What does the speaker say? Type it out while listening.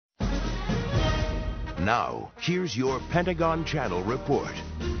Now, here's your Pentagon Channel report.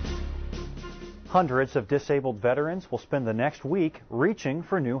 Hundreds of disabled veterans will spend the next week reaching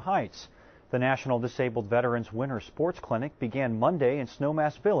for new heights. The National Disabled Veterans Winter Sports Clinic began Monday in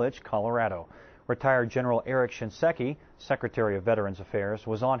Snowmass Village, Colorado. Retired General Eric Shinseki, Secretary of Veterans Affairs,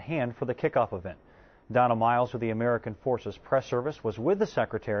 was on hand for the kickoff event. Donna Miles with the American Forces Press Service was with the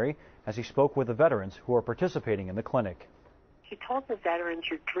Secretary as he spoke with the veterans who are participating in the clinic. He told the veterans,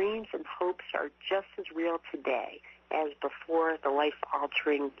 your dreams and hopes are just as real today as before the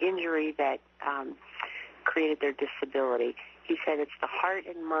life-altering injury that created their disability. He said it's the heart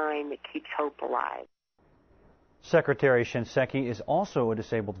and mind that keeps hope alive. Secretary Shinseki is also a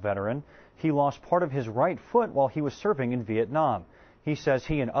disabled veteran. He lost part of his right foot while he was serving in Vietnam. He says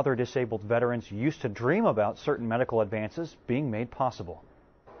he and other disabled veterans used to dream about certain medical advances being made possible.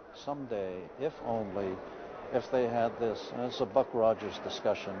 Someday, if only, if they had this, and it's a Buck Rogers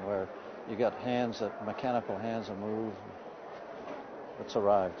discussion where you got mechanical hands that move, it's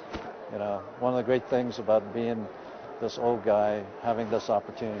arrived. You know, one of the great things about being this old guy, having this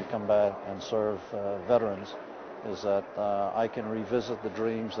opportunity to come back and serve veterans, is that I can revisit the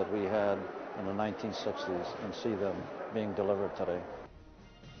dreams that we had in the 1960s and see them being delivered today.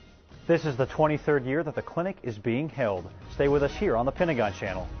 This is the 23rd year that the clinic is being held. Stay with us here on the Pentagon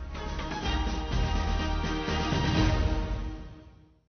Channel.